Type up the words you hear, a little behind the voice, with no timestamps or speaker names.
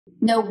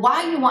Know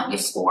why you want your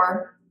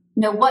score,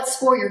 know what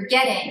score you're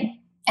getting,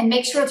 and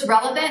make sure it's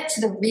relevant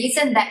to the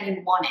reason that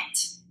you want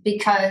it,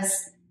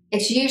 because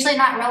it's usually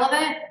not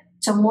relevant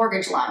to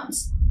mortgage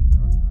loans.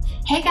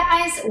 Hey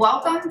guys,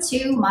 welcome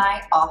to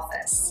my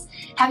office.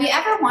 Have you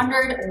ever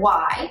wondered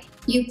why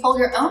you pull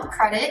your own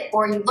credit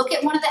or you look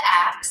at one of the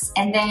apps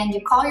and then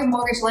you call your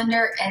mortgage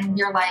lender and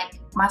you're like,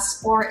 my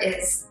score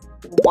is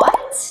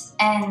what?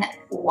 And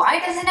why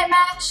doesn't it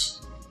match?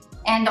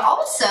 And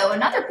also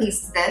another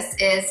piece of this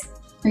is,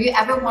 have you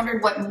ever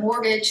wondered what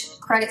mortgage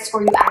credit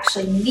score you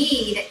actually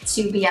need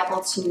to be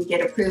able to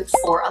get approved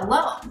for a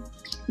loan?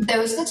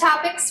 Those are the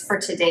topics for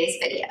today's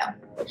video.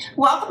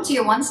 Welcome to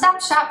your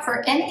one-stop shop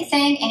for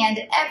anything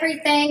and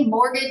everything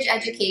mortgage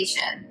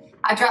education.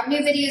 I drop new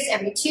videos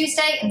every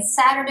Tuesday and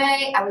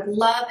Saturday. I would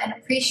love and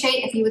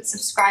appreciate if you would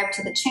subscribe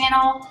to the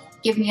channel,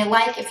 give me a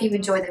like if you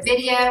enjoy the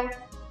video,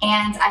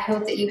 and I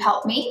hope that you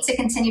help me to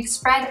continue to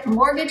spread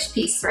mortgage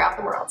peace throughout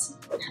the world.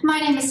 My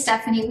name is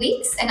Stephanie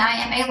Weeks, and I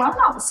am a loan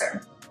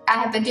officer. I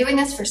have been doing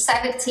this for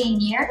 17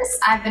 years.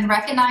 I've been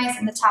recognized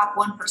in the top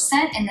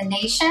 1% in the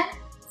nation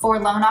for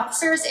loan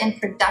officers in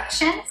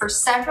production for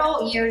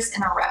several years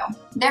in a row.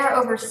 There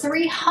are over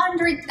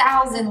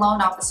 300,000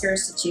 loan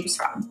officers to choose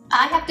from.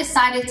 I have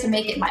decided to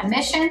make it my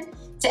mission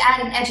to add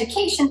an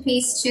education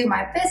piece to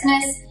my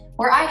business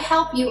where I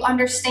help you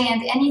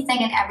understand anything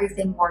and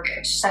everything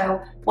mortgage.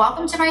 So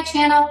welcome to my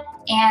channel,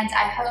 and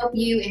I hope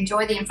you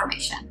enjoy the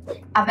information.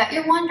 I bet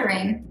you're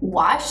wondering,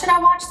 why should I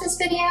watch this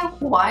video?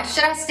 Why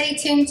should I stay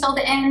tuned till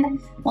the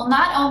end? Well,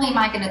 not only am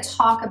I going to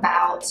talk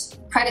about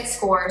credit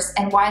scores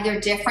and why they're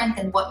different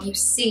than what you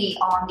see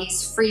on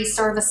these free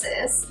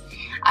services,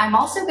 I'm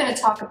also going to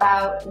talk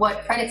about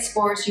what credit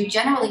scores you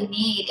generally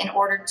need in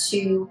order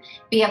to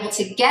be able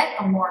to get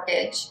a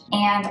mortgage.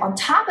 And on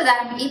top of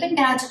that, I'm even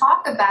going to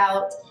talk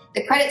about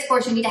the credit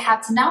scores you need to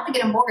have to not only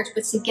get a mortgage,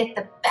 but to get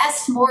the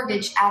best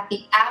mortgage at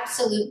the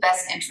absolute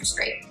best interest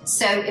rate.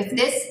 So if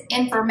this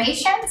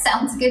information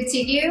sounds good to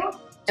you,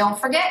 don't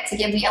forget to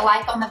give me a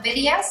like on the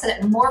video so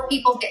that more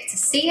people get to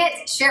see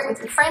it, share it with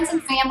your friends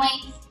and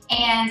family,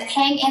 and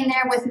hang in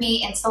there with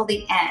me until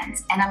the end.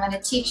 And I'm going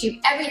to teach you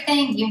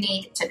everything you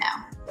need to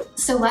know.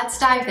 So let's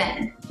dive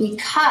in,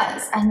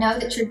 because I know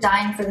that you're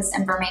dying for this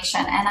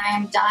information and I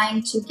am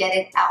dying to get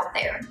it out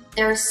there.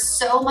 There's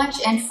so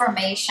much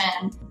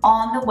information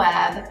on the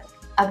web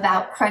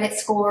about credit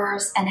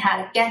scores and how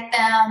to get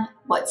them,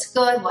 what's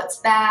good, what's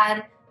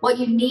bad, what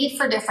you need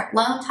for different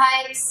loan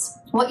types,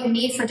 what you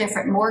need for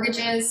different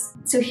mortgages.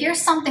 So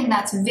here's something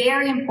that's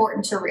very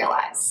important to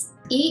realize.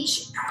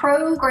 Each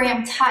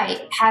program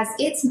type has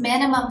its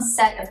minimum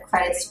set of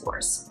credit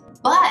scores.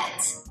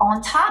 But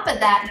on top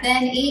of that,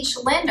 then each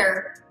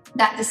lender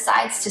that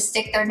decides to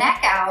stick their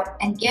neck out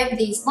and give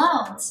these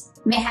loans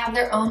may have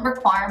their own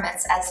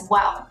requirements as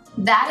well.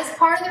 That is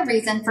part of the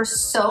reason for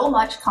so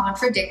much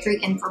contradictory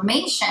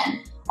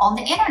information on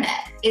the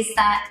internet, is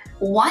that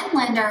one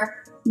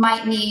lender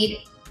might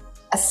need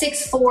a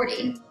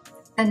 640.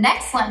 The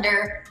next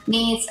lender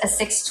needs a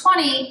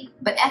 620,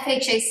 but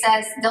FHA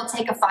says they'll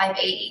take a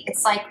 580.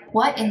 It's like,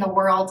 what in the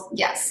world?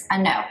 Yes, I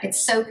know,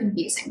 it's so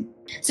confusing.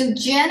 So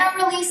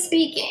generally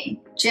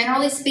speaking,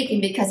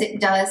 because it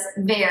does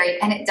vary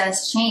and it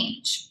does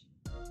change.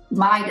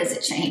 My, does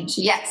it change?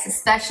 Yes,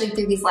 especially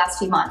through these last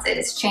few months, it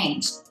has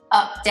changed.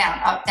 Up, down,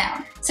 up,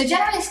 down. So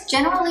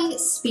generally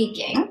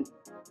speaking,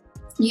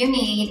 you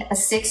need a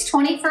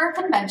 620 for a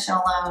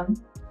conventional loan,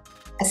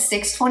 a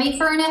 620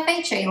 for an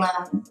FHA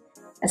loan,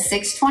 a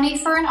 620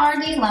 for an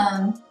RD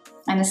loan,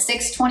 and a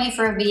 620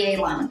 for a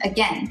VA loan.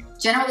 Again,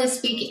 generally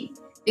speaking,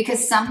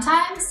 because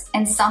sometimes,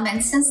 in some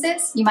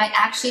instances, you might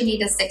actually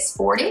need a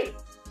 640,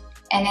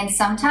 and then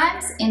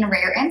sometimes, in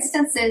rare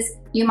instances,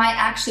 you might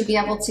actually be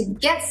able to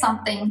get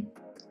something,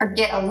 or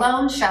get a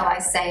loan, shall I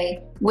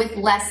say, with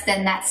less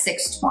than that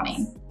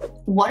 620.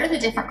 What are the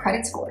different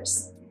credit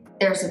scores?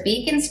 There's a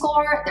Beacon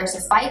score, there's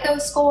a FICO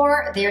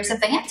score, there's a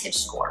Vantage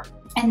score,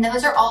 and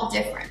those are all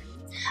different.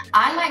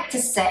 I like to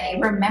say,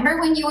 remember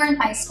when you were in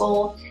high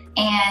school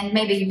and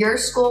maybe your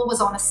school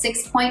was on a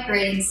 6-point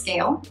grading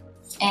scale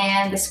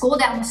and the school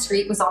down the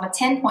street was on a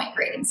 10-point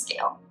grading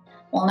scale?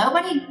 Well,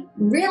 nobody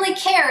really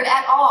cared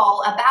at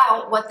all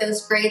about what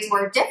those grades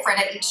were different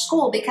at each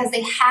school because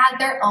they had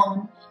their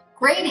own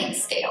grading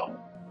scale.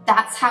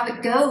 That's how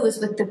it goes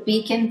with the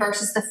Beacon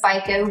versus the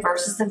FICO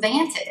versus the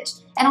Vantage.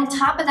 And on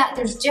top of that,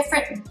 there's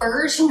different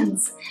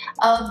versions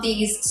of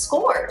these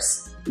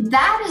scores.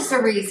 That is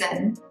the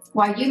reason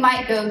why you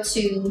might go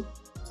to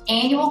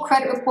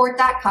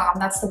annualcreditreport.com.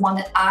 That's the one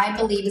that I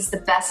believe is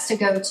the best to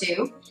go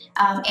to,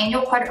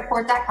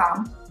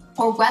 annualcreditreport.com,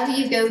 or whether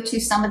you go to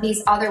some of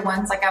these other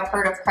ones, like I've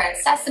heard of Credit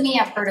Sesame,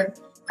 I've heard of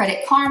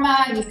Credit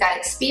Karma, you've got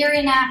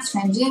Experian apps,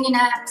 TransUnion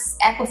apps,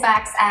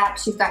 Equifax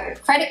apps, you've got your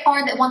credit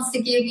card that wants to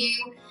give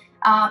you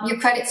your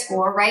credit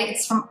score, right?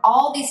 It's from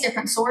all these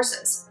different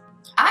sources.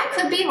 I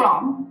could be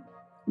wrong,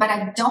 but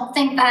I don't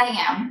think that I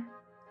am.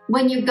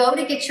 When you go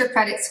to get your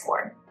credit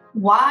score,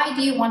 why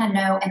do you want to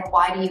know and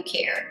why do you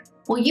care?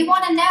 Well, you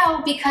want to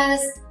know because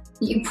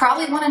you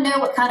probably want to know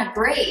what kind of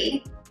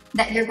grade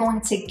that you're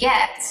going to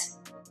get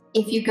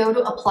if you go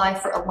to apply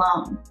for a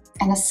loan,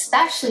 and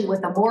especially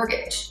with a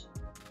mortgage,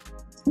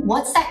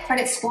 what's that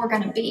credit score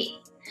going to be?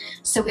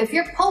 So if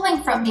you're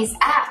pulling from these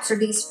apps or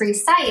these free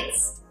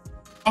sites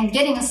and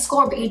getting a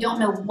score, but you don't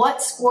know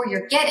what score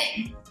you're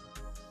getting,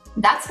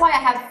 that's why I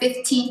have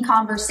 15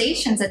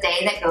 conversations a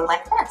day that go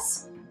like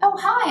this. Oh,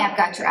 hi, I've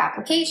got your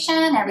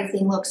application.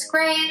 Everything looks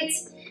great.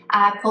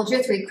 I pulled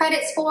your 3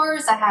 credit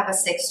scores. I have a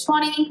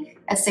 620,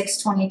 a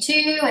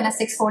 622, and a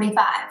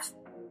 645.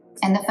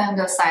 And the phone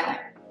goes silent.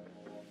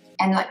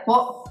 And like,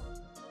 well,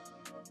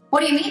 what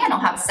do you mean I don't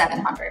have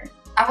 700?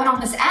 I went on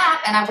this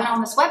app and I went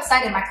on this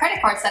website and my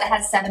credit card said it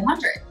had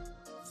 700.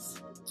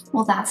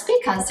 Well, that's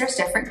because there's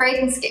different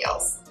grading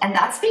scales. And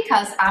that's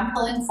because I'm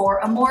pulling for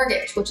a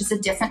mortgage, which is a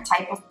different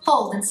type of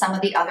pull than some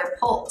of the other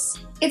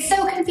pulls. It's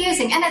so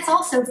confusing and it's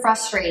also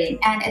frustrating.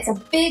 And it's a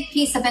big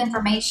piece of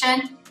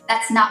information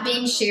that's not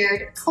being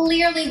shared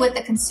clearly with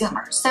the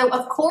consumer. So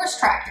of course,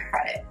 track your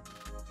credit.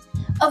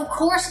 Of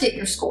course, get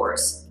your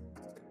scores.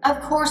 Of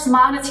course,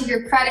 monitor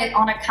your credit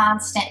on a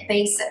constant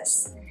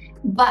basis.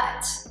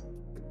 But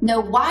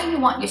know why you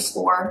want your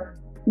score,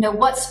 know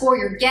what score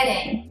you're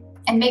getting,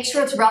 and make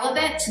sure it's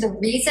relevant to the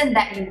reason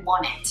that you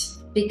want it,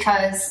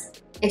 because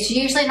it's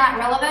usually not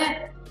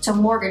relevant to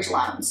mortgage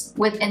loans.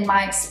 Within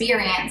my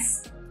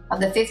experience of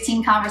the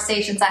 15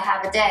 conversations I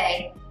have a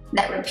day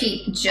that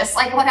repeat just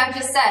like what I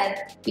just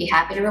said, be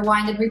happy to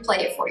rewind and replay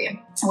it for you.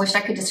 I wish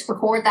I could just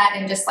record that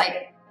and just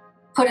like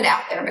put it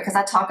out there because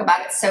I talk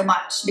about it so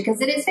much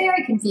because it is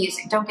very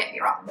confusing, don't get me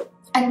wrong.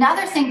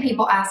 Another thing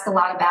people ask a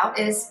lot about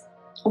is,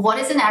 what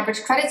is an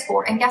average credit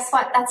score? And guess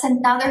what? That's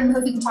another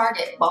moving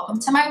target. Welcome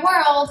to my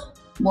world.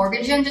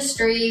 Mortgage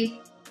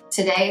industry.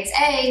 Today it's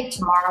A,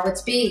 tomorrow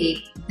it's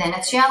B, then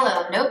it's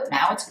yellow. Nope,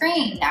 now it's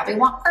green. Now we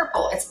want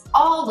purple. It's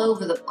all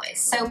over the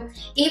place. So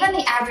even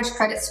the average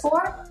credit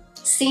score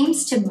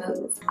seems to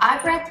move.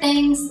 I've read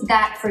things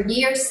that for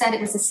years said it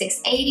was a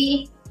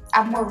 680.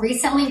 I've more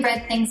recently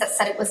read things that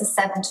said it was a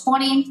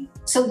 720.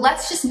 So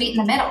let's just meet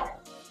in the middle.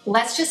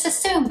 Let's just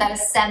assume that a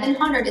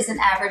 700 is an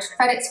average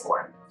credit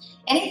score.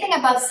 Anything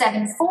above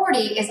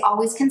 740 is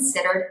always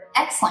considered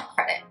excellent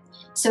credit.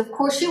 So of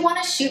course you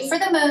want to shoot for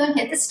the moon,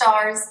 hit the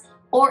stars,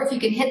 or if you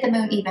can hit the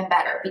moon, even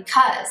better,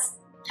 because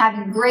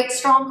having great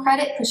strong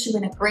credit puts you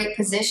in a great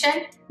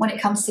position when it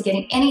comes to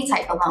getting any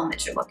type of loan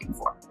that you're looking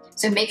for.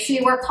 So make sure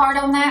you work hard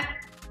on that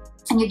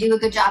and you do a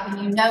good job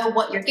and you know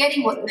what you're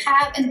getting, what you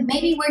have, and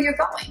maybe where you're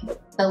going.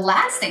 The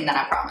last thing that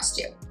I promised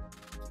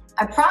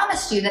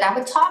you that I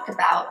would talk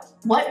about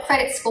what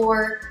credit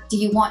score do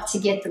you want to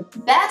get the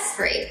best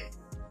rate,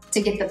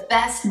 to get the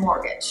best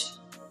mortgage.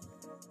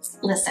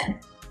 Listen,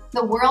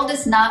 the world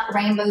is not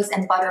rainbows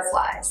and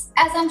butterflies,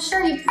 as I'm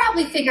sure you've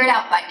probably figured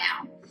out by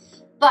now.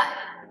 But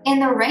in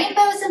the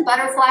rainbows and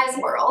butterflies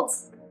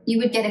worlds, you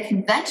would get a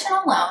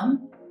conventional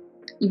loan,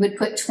 you would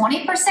put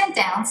 20%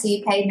 down so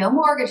you pay no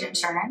mortgage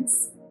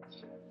insurance,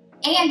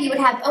 and you would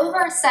have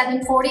over a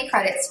 740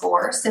 credit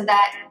score so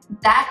that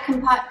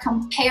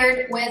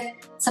compared with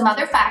some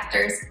other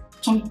factors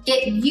can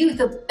get you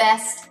the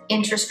best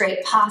interest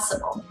rate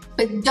possible.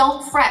 But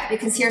don't fret,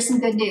 because here's some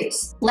good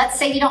news. Let's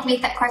say you don't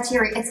meet that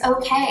criteria, it's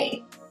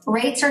okay.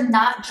 Rates are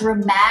not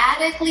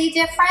dramatically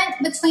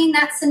different between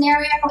that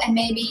scenario and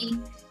maybe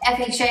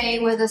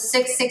FHA with a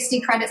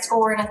 660 credit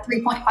score and a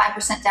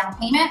 3.5% down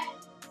payment.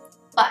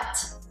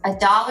 But a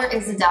dollar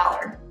is a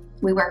dollar.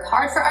 We work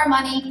hard for our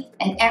money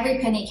and every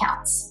penny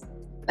counts.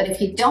 But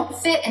if you don't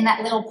fit in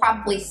that little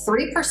probably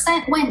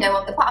 3% window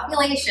of the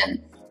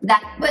population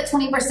that put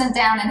 20%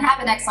 down and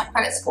have an excellent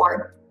credit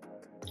score,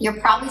 you're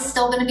probably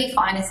still going to be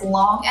fine as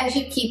long as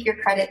you keep your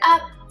credit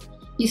up.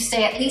 You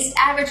stay at least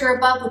average or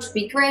above, which would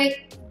be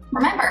great.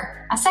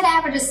 Remember, I said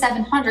average is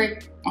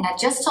 700, and I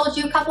just told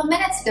you a couple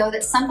minutes ago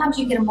that sometimes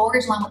you get a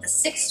mortgage loan with a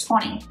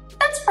 620.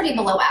 That's pretty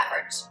below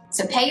average.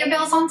 So pay your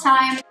bills on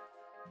time.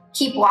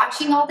 Keep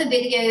watching all the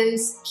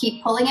videos.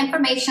 Keep pulling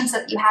information so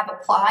that you have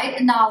applied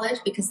knowledge,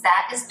 because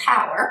that is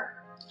power.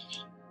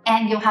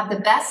 And you'll have the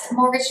best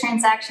mortgage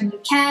transaction you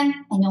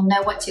can, and you'll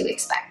know what to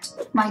expect.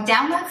 My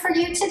download for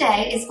you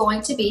today is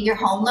going to be your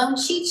home loan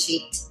cheat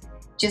sheet.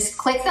 Just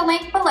click the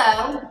link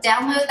below,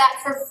 download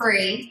that for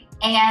free,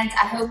 and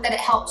I hope that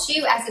it helps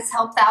you as it's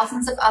helped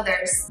thousands of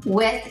others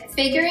with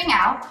figuring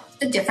out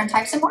the different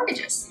types of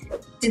mortgages.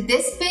 Did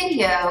this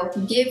video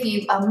give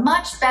you a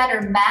much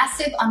better,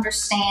 massive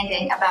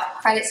understanding about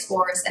credit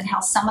scores and how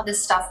some of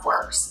this stuff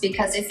works?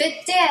 Because if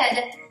it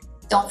did,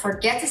 don't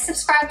forget to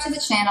subscribe to the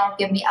channel,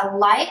 give me a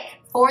like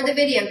for the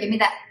video, give me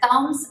that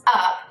thumbs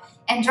up,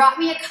 and drop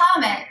me a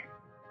comment.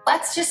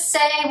 Let's just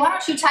say, why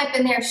don't you type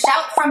in there,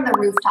 shout from the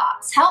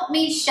rooftops. Help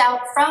me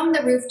shout from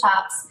the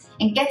rooftops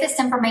and get this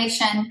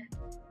information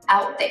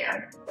out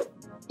there.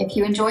 If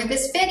you enjoyed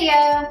this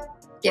video,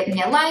 give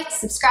me a like,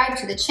 subscribe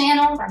to the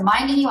channel,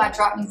 reminding you I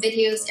drop new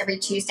videos every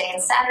Tuesday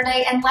and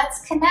Saturday, and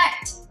let's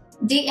connect.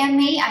 DM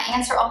me, I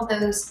answer all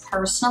those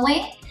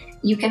personally.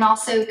 You can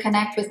also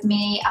connect with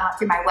me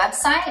through my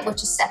website,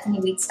 which is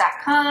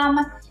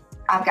stephanieweeks.com.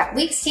 I've got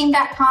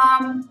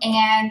weeksteam.com,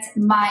 and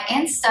my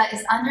Insta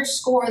is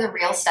 _the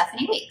real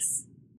Stephanie Weeks.